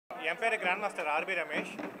என் பேர் grand master RB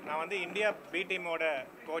Ramesh. நான் வந்து இந்தியா பி டீமோட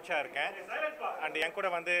கோச்சாக இருக்கேன். அண்ட் என் கூட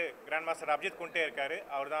வந்து கிராண்ட் மாஸ்டர் அபிஜித் குண்டே இருக்கார்.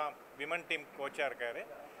 அவர் தான் விமன் டீம் கோச்சாக இருக்கார்.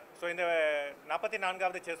 ஸோ இந்த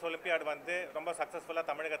 44வது செஸ் ஒலிம்பியாட் வந்து ரொம்ப சக்ஸஸ்ஃபுல்லாக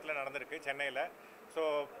தமிழகத்தில் நடந்திருக்கு, சென்னையில். ஸோ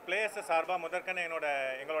பிளேயர்ஸ் சார்பாக முதற்கன்னு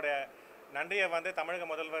எங்களோட நன்றியை வந்து தமிழக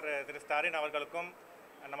முதல்வர் திரு ஸ்டாலின் அவர்களுக்கும்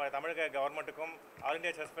நம்ம தமிழக கவர்மெண்ட்டுக்கும் ஆல்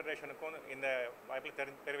இண்டியா செஸ் ஃபெடரேஷனுக்கும் இந்த வாய்ப்பில்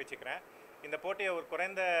தெரிவிச்சுக்கிறேன். இந்த போட்டியை ஒரு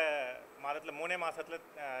குறைந்த மாதத்தில் 3 மாதத்தில்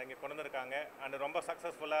இங்கே கொண்டு வந்திருக்காங்க. அண்ட் ரொம்ப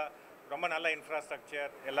சக்ஸஸ்ஃபுல்லாக, ரொம்ப நல்ல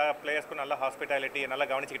இன்ஃப்ராஸ்ட்ரக்சர், எல்லா பிளேயர்ஸ்க்கும் நல்ல ஹாஸ்பிட்டாலிட்டி நல்லா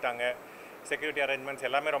கவனிச்சிக்கிட்டாங்க. செக்யூரிட்டி அரேஞ்ச்மெண்ட்ஸ்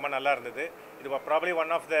எல்லாமே ரொம்ப நல்லா இருந்தது. இது probably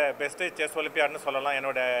one of the best chess ஒலிம்பியாட்னு சொல்லலாம்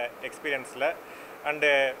என்னோடய எக்ஸ்பீரியன்ஸில். அண்டு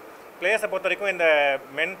பிளேயர்ஸை பொறுத்த வரைக்கும் இந்த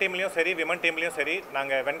மென் டீம்லேயும் சரி விமன் டீம்லேயும் சரி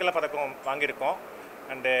நாங்கள் வெண்கல பதக்கம் வாங்கியிருக்கோம்.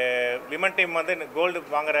 அண்டு விமன் டீம் வந்து கோல்டு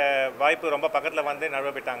வாங்குகிற வாய்ப்பு ரொம்ப பக்கத்தில் வந்து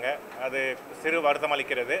நழுவப்பட்டாங்க. அது சிறு வருத்தம்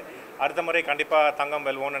அளிக்கிறது. அடுத்த முறை கண்டிப்பாக தங்கம்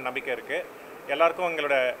வெல்வோன்னு நம்பிக்கை இருக்குது. எல்லாருக்கும்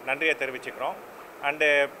எங்களோட நன்றியை தெரிவிச்சுக்கிறோம். அண்டு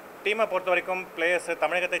டீமை பொறுத்த வரைக்கும் பிளேயர்ஸ்,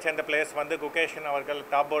 தமிழகத்தை சேர்ந்த பிளேயர்ஸ் வந்து குகேஷ் அவர்கள்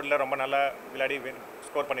டாப் போர்டில் ரொம்ப நல்லா விளையாடி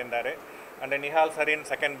ஸ்கோர் பண்ணியிருந்தார். And Nihal Sarin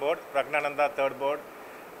second board, Praggnanandhaa third board,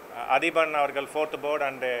 Athiban அவர்கள் 4th board,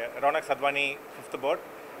 and Ronak Sadhwani 5th board.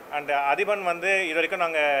 And Athiban வந்து இது வரைக்கும்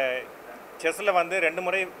நாங்கள் செஸ்ஸில் வந்து 2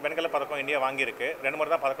 முறை வெண்கல பதக்கம் இந்தியா வாங்கியிருக்கு. 2 முறை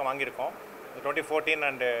தான் பதக்கம் வாங்கியிருக்கோம், 2014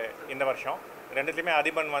 அண்டு இந்த வருஷம். 2த்துலேயுமே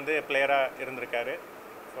அதிபன் வந்து பிளேயராக இருந்திருக்காரு.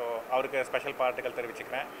 ஸோ அவருக்கு ஸ்பெஷல் பாராட்டுகள்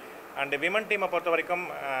தெரிவிச்சுக்கிறேன். அண்டு விமன் டீமை பொறுத்த வரைக்கும்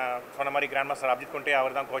சொன்ன மாதிரி கிராண்ட் மாஸ்டர் அபிஜித் குண்டே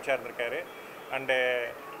அவர் தான் கோச்சாக இருந்திருக்காரு. அண்டு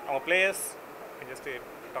அவங்க players, just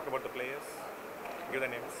talk about the players, give the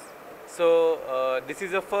names. So this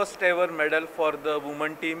is the first ever medal for the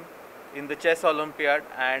women team in the Chess Olympiad,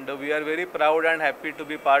 and we are very proud and happy to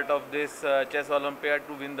be part of this Chess Olympiad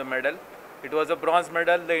to win the medal. It was a bronze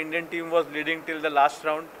medal. The Indian team was leading till the last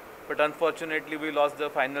round, but unfortunately we lost the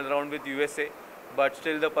final round with USA, but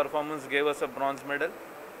still the performance gave us a bronze medal.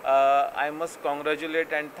 I must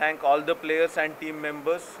congratulate and thank all the players and team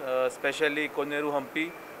members, especially Koneru Hampi,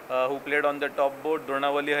 who played on the top board.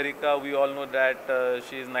 Dronavali Harika, we all know that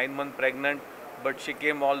she is 9 months pregnant, but she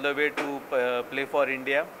came all the way to play for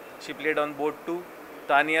India. She played on board 2.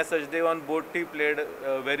 Tania Sajdev on board 3 played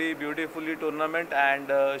very beautifully tournament,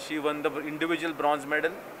 and she won the individual bronze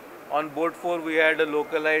medal. On board 4 we had a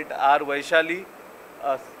localite R Vaishali.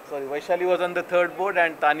 Vaishali was on the 3rd board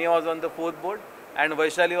and Tania was on the 4th board, and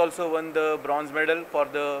Vaishali also won the bronze medal for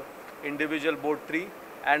the individual board 3.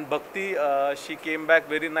 And Bhakti, she came back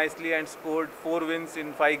very nicely and scored 4 wins in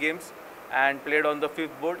 5 games and played on the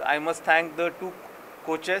 5th board. I must thank the 2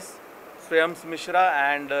 coaches, Swayams Mishra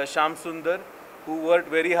and Sham Sundar, who worked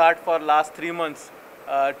very hard for last 3 months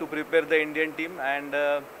to prepare the Indian team, and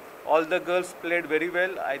all the girls played very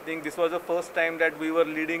well. I think this was the first time that we were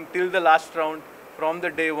leading till the last round from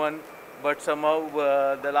the day 1, but somehow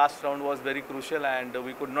the last round was very crucial and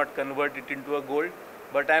we could not convert it into a gold.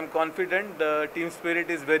 But I am confident the team spirit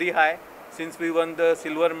is very high, since we won the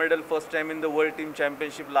silver medal first time in the World Team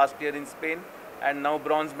Championship last year in Spain, and now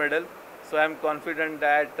bronze medal. So I am confident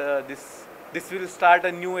that this will start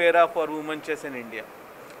a new era for women chess in India.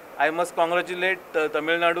 I must congratulate the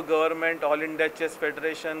Tamil Nadu government, All India Chess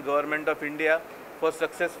Federation, Government of India for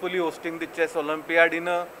successfully hosting the Chess Olympiad in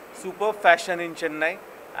a superb fashion in Chennai,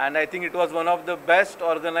 and I think it was one of the best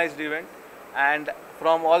organized event. And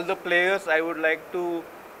from all the players, I would like to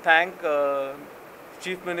thank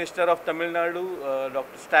Chief Minister of Tamil Nadu,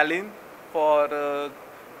 Dr. Stalin, for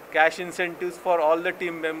cash incentives for all the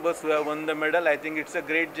team members who have won the medal. I think it's a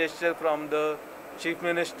great gesture from the Chief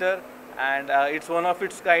Minister, and it's one of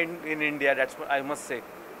its kind in India, that's what I must say.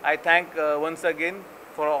 I thank once again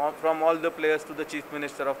from all the players to the Chief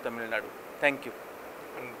Minister of Tamil Nadu. Thank you.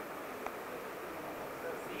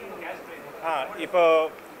 இப்போ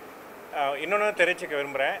இன்னொன்று தெரிவிச்சுக்க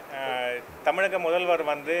விரும்புகிறேன். தமிழக முதல்வர்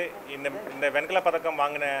வந்து இந்த வெண்கல பதக்கம்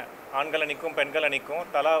வாங்கின ஆண்கள் அணிக்கும் பெண்கள் அணிக்கும்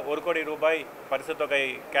தலா 1 கோடி ரூபாய் பரிசு தொகை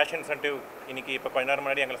கேஷ் இன்சென்டிவ் இன்றைக்கி இப்போ கொஞ்ச நேரம்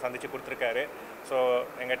முன்னாடி எங்களை சந்தித்து கொடுத்துருக்காரு. ஸோ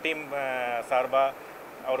எங்கள் டீம் சார்பாக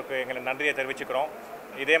அவருக்கு எங்களை நன்றியை தெரிவிச்சுக்கிறோம்.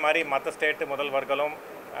 இதே மாதிரி மற்ற ஸ்டேட்டு முதல்வர்களும்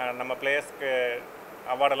நம்ம பிளேயர்ஸ்க்கு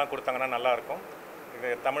அவார்டெல்லாம் கொடுத்தாங்கன்னா நல்லாயிருக்கும். இது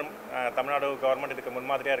தமிழ்நாடு கவர்மெண்ட் இதுக்கு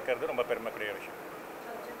முன்மாதிரியாக இருக்கிறது ரொம்ப பெருமைக்குரிய விஷயம்.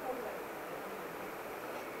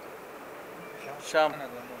 Sham.